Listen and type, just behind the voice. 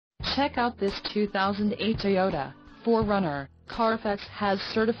Check out this 2008 Toyota 4Runner. Carfax has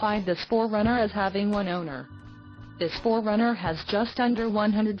certified this 4Runner as having one owner. This 4Runner has just under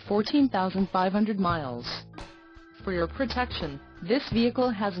 114,500 miles. For your protection, this vehicle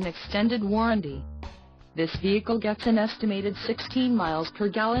has an extended warranty. This vehicle gets an estimated 16 miles per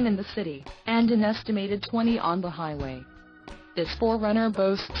gallon in the city, and an estimated 20 on the highway. This 4Runner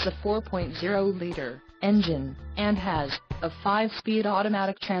boasts a 4.0-liter engine, and has a 5-speed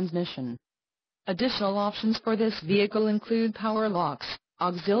automatic transmission. Additional options for this vehicle include power locks,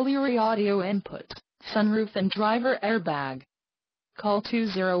 auxiliary audio input, sunroof and driver airbag. Call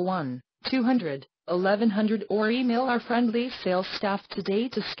 201-200-1100 or email our friendly sales staff today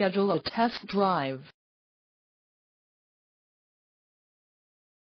to schedule a test drive.